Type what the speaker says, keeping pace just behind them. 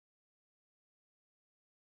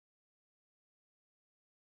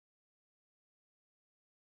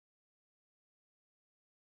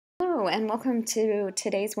Hello and welcome to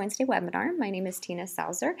today's Wednesday webinar. My name is Tina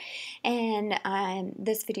Sauser, and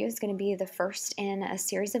this video is going to be the first in a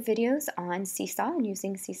series of videos on Seesaw and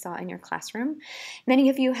using Seesaw in your classroom. Many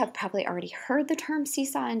of you have probably already heard the term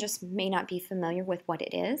Seesaw and just may not be familiar with what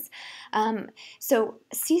it is. So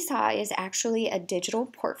Seesaw is actually a digital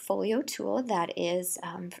portfolio tool that is,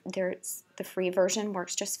 the free version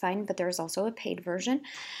works just fine, but there's also a paid version.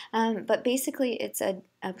 But basically it's a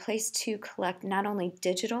place to collect not only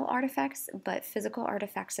digital artifacts but physical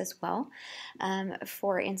artifacts as well.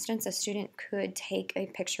 For instance, a student could take a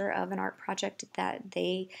picture of an art project that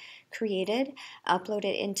they created, upload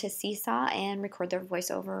it into Seesaw, and record their voice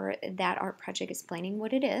over that art project explaining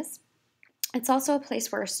what it is. It's also a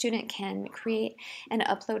place where a student can create and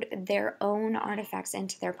upload their own artifacts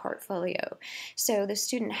into their portfolio. So the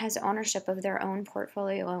student has ownership of their own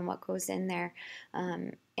portfolio and what goes in there,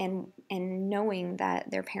 and knowing that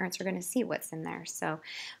their parents are going to see what's in there. So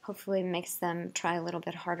hopefully it makes them try a little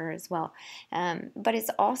bit harder as well. But it's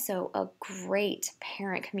also a great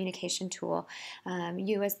parent communication tool.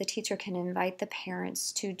 You as the teacher can invite the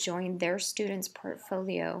parents to join their student's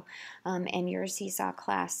portfolio in your Seesaw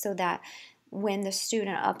class, so that when the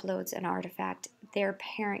student uploads an artifact, their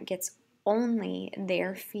parent gets only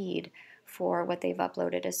their feed for what they've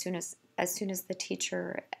uploaded as soon as the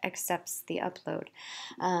teacher accepts the upload.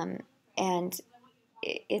 And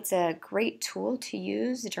it's a great tool to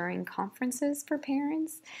use during conferences for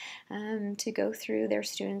parents, to go through their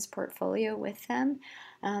students' portfolio with them.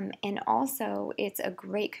 And also, it's a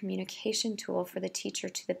great communication tool for the teacher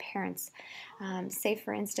to the parents. Say,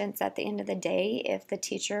 for instance, at the end of the day, if the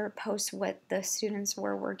teacher posts what the students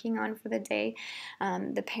were working on for the day,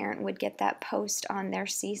 the parent would get that post on their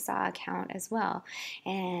Seesaw account as well.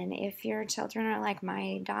 And if your children are like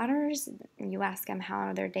my daughters, you ask them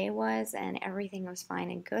how their day was, and everything was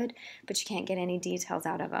fine and good, but you can't get any details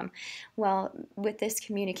out of them. Well, with this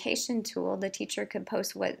communication tool, the teacher could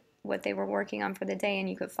post what they were working on for the day, and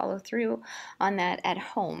you could follow through on that at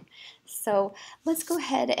home. So let's go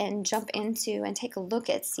ahead and jump into and take a look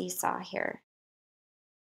at Seesaw here.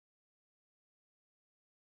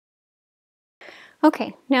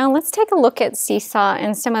 Okay, now let's take a look at Seesaw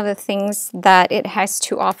and some of the things that it has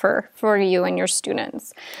to offer for you and your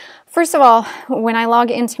students. First of all, when I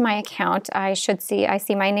log into my account, I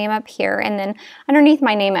see my name up here, and then underneath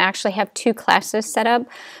my name I actually have two classes set up.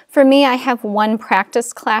 For me, I have one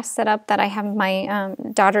practice class set up that I have my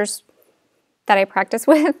daughters that I practice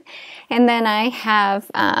with, and then I have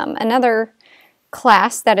another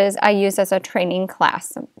class that I use as a training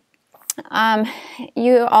class.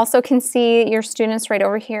 You also can see your students right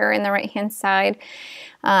over here in the right hand side,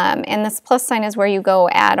 and this plus sign is where you go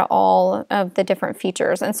add all of the different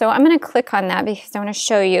features. And so I'm going to click on that because I want to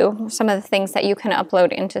show you some of the things that you can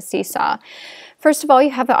upload into Seesaw. First of all,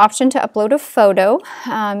 you have the option to upload a photo.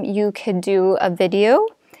 You could do a video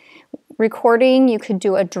recording, you could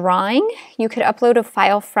do a drawing, you could upload a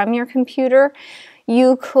file from your computer.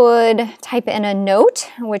 You could type in a note,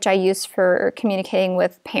 which I use for communicating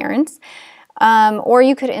with parents, or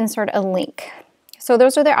you could insert a link. So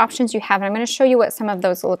those are the options you have, and I'm going to show you what some of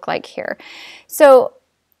those look like here. So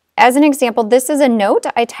as an example, this is a note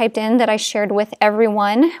I typed in that I shared with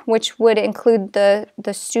everyone, which would include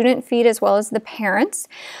the student feed as well as the parents.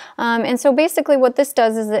 And so basically what this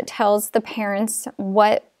does is it tells the parents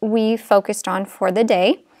what we focused on for the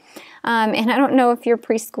day. And I don't know if your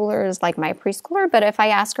preschooler is like my preschooler, but if I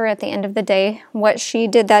ask her at the end of the day what she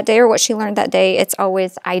did that day or what she learned that day, it's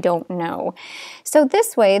always, I don't know. So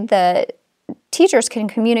this way, the teachers can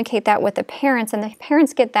communicate that with the parents, and the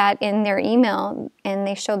parents get that in their email, and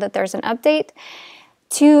they show that there's an update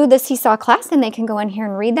to the Seesaw class, and they can go in here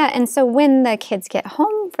and read that. And so when the kids get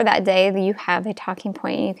home for that day, you have a talking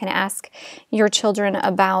point, and you can ask your children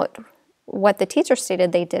about what the teacher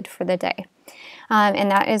stated they did for the day.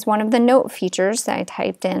 And that is one of the note features that I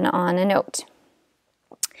typed in on a note.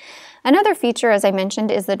 Another feature, as I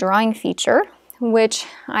mentioned, is the drawing feature, which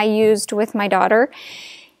I used with my daughter.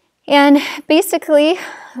 And basically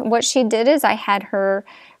what she did is I had her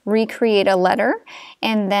recreate a letter,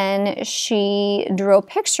 and then she drew a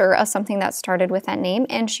picture of something that started with that name,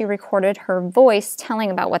 and she recorded her voice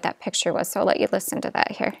telling about what that picture was. So I'll let you listen to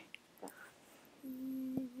that here.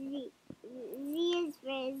 Z is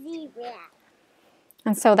for zebra.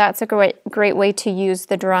 And so that's a great way to use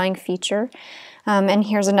the drawing feature. And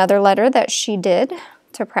here's another letter that she did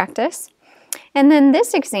to practice. And then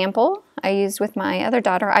this example I used with my other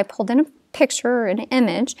daughter. I pulled in a picture or an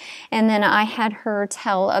image, and then I had her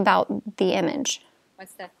tell about the image. What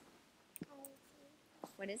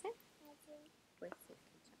is it?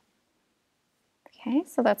 Okay,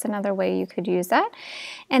 so that's another way you could use that.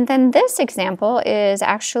 And then this example is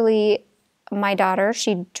actually my daughter.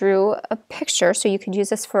 She drew a picture, so you could use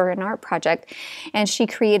this for an art project, and she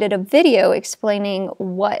created a video explaining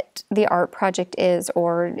what the art project is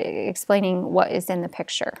or explaining what is in the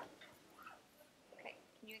picture. Okay,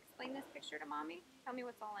 can you explain this picture to Mommy? Tell me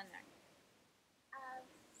what's all in there.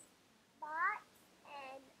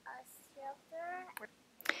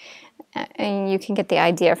 And you can get the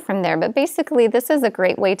idea from there. But basically, this is a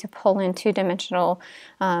great way to pull in two-dimensional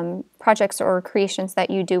projects or creations that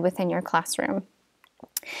you do within your classroom.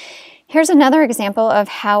 Here's another example of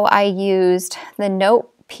how I used the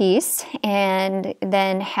note piece and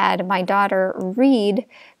then had my daughter read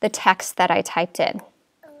the text that I typed in.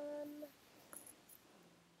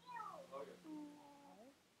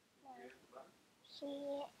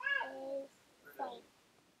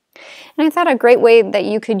 And I thought a great way that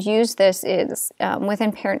you could use this is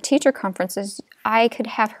within parent-teacher conferences, I could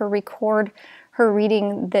have her record her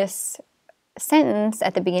reading this sentence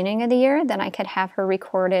at the beginning of the year, then I could have her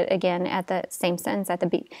record it again at the same sentence at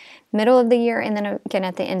the middle of the year, and then again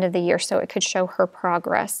at the end of the year, so it could show her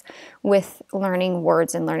progress with learning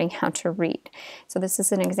words and learning how to read. So this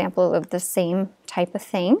is an example of the same type of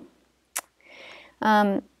thing.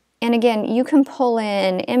 And again, you can pull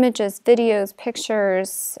in images, videos,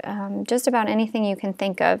 pictures, just about anything you can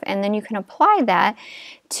think of, and then you can apply that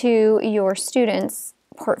to your students'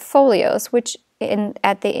 portfolios, which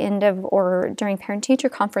at the end of or during parent-teacher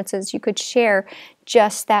conferences, you could share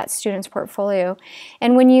just that student's portfolio.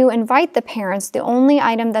 And when you invite the parents, the only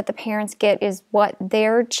item that the parents get is what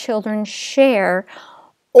their children share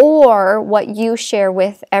or what you share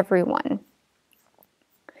with everyone.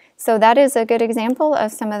 So that is a good example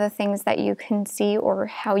of some of the things that you can see or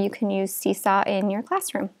how you can use Seesaw in your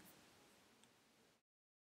classroom.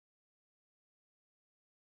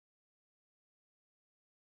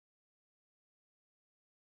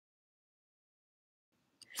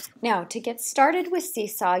 Now, to get started with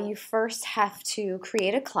Seesaw, you first have to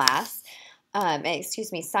create a class.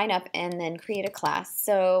 Sign up and then create a class.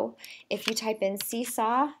 So if you type in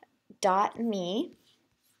seesaw.me,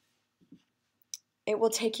 it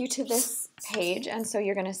will take you to this page, and so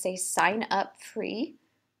you're going to say sign up free,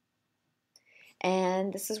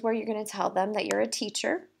 and this is where you're going to tell them that you're a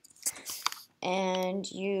teacher, and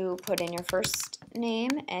you put in your first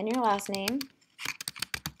name and your last name.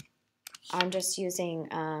 I'm just using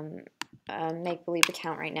a make-believe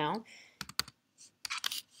account right now.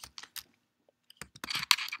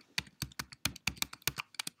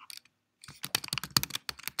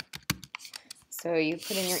 So you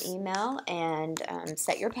put in your email and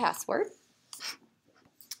set your password.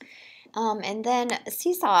 And then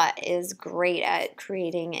Seesaw is great at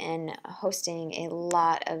creating and hosting a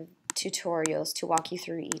lot of tutorials to walk you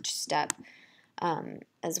through each step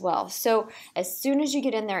as well. So as soon as you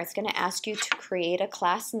get in there, it's going to ask you to create a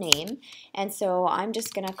class name. And so I'm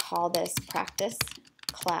just going to call this Practice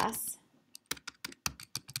Class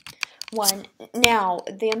 1. Now,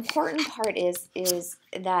 the important part is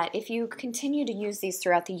that if you continue to use these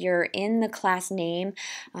throughout the year in the class name,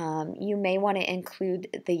 you may want to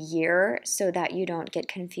include the year so that you don't get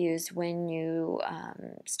confused when you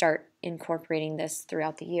start incorporating this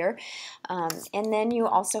throughout the year. And then you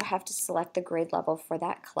also have to select the grade level for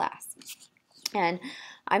that class. And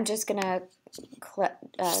I'm just going to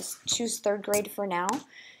choose 3rd grade for now.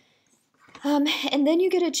 And then you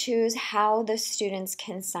get to choose how the students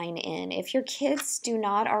can sign in. If your kids do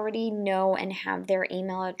not already know and have their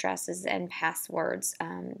email addresses and passwords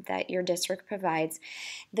that your district provides,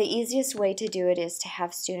 the easiest way to do it is to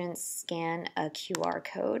have students scan a QR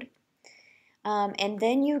code. And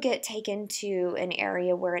then you get taken to an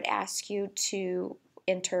area where it asks you to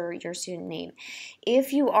enter your student name.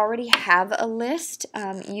 If you already have a list,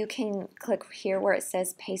 you can click here where it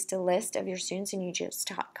says paste a list of your students, and you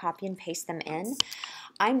just copy and paste them in.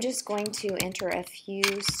 I'm just going to enter a few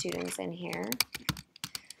students in here,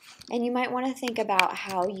 and you might want to think about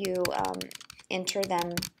how you enter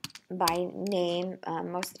them by name.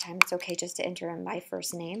 Most of the time it's okay just to enter them by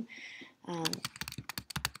first name.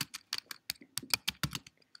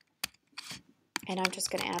 And I'm just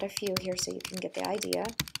going to add a few here so you can get the idea.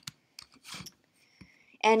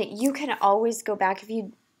 And you can always go back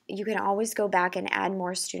you can always go back and add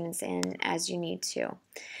more students in as you need to.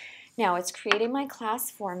 Now it's creating my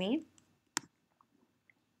class for me.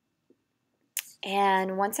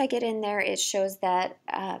 And once I get in there, it shows that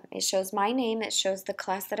it shows my name, it shows the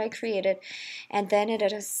class that I created, and then it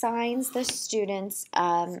assigns the students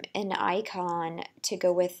an icon to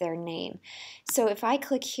go with their name. So if I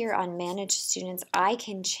click here on Manage Students, I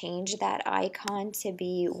can change that icon to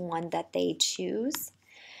be one that they choose.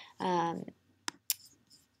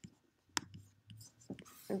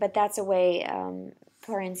 But that's a way,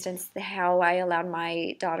 for instance, how I allowed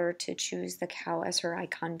my daughter to choose the cow as her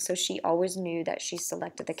icon, so she always knew that she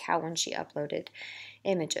selected the cow when she uploaded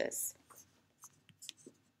images.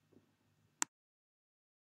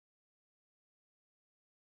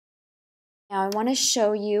 Now I want to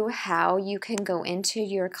show you how you can go into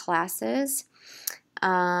your classes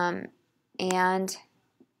and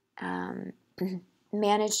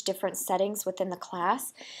manage different settings within the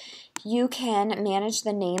class. You can manage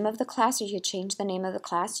the name of the class, or you could change the name of the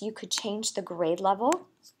class. You could change the grade level.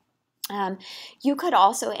 You could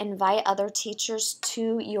also invite other teachers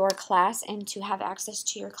to your class and to have access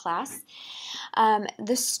to your class.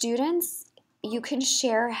 The students, you can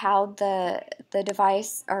share how the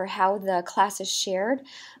device or how the class is shared.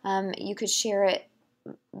 You could share it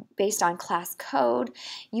based on class code.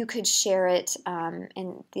 You could share it,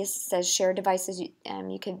 and this says share devices.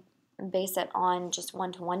 You could base it on just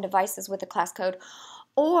one-to-one devices with the class code.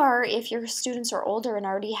 Or if your students are older and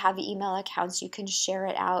already have email accounts, you can share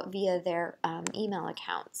it out via their email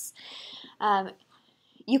accounts.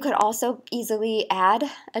 You could also easily add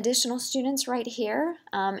additional students right here,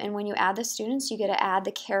 and when you add the students, you get to add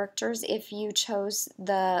the characters if you chose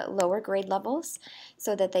the lower grade levels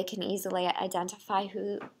so that they can easily identify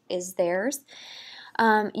who is theirs.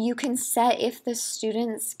 You can set if the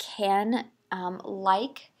students can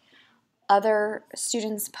like other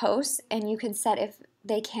students' posts, and you can set if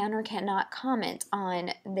they can or cannot comment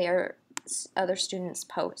on their other students'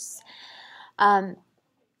 posts.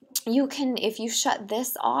 You can, if you shut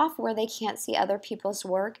this off where they can't see other people's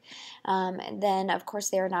work, then of course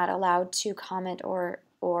they are not allowed to comment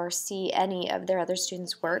or see any of their other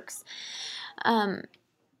students' works.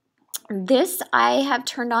 This I have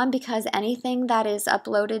turned on because anything that is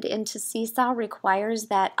uploaded into Seesaw requires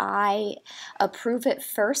that I approve it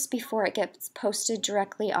first before it gets posted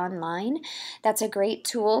directly online. That's a great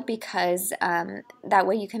tool because that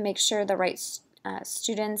way you can make sure the right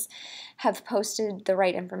students have posted the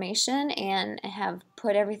right information and have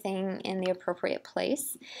put everything in the appropriate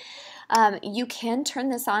place. You can turn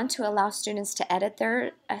this on to allow students to edit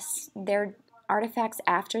their artifacts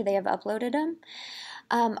after they have uploaded them.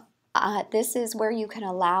 This is where you can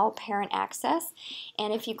allow parent access,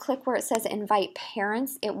 and if you click where it says invite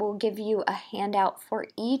parents, it will give you a handout for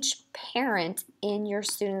each parent in your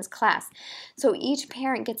student's class. So each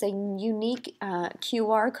parent gets a unique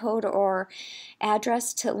QR code or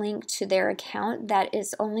address to link to their account that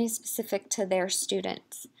is only specific to their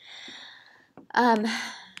students.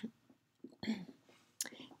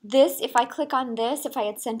 If I click on this, if I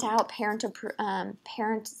had sent out parent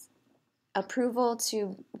approval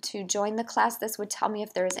to join the class, this would tell me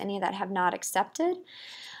if there's any that have not accepted.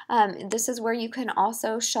 This is where you can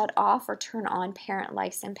also shut off or turn on parent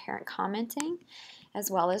likes and parent commenting, as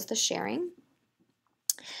well as the sharing.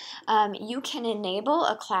 You can enable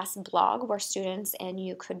a class blog where students and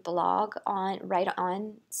you could blog right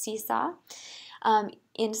on Seesaw.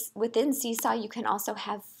 Within Seesaw, you can also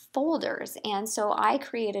have folders, and so I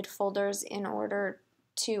created folders in order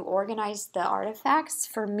to organize the artifacts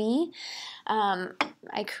for me.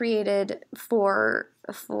 I created for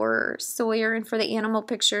Sawyer and for the animal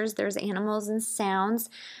pictures, there's animals and sounds,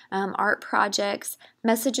 art projects,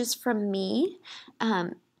 messages from me,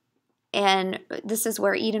 and this is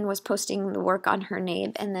where Eden was posting the work on her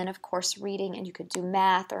name, and then of course reading, and you could do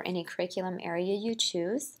math or any curriculum area you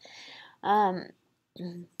choose.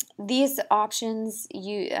 These options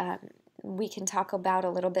we can talk about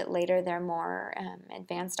a little bit later. They're more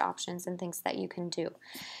advanced options and things that you can do.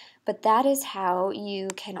 But that is how you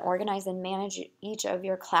can organize and manage each of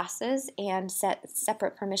your classes and set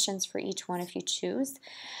separate permissions for each one if you choose.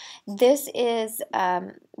 This is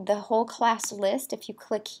the whole class list. If you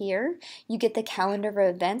click here, you get the calendar of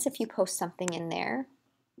events if you post something in there.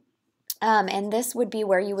 And this would be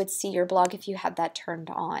where you would see your blog if you had that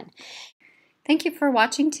turned on. Thank you for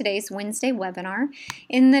watching today's Wednesday webinar.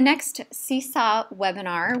 In the next Seesaw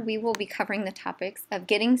webinar, we will be covering the topics of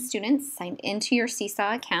getting students signed into your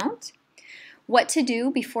Seesaw account, what to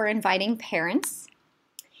do before inviting parents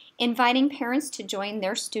to join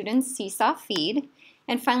their students' Seesaw feed,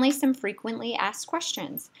 and finally some frequently asked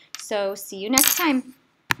questions. So see you next time.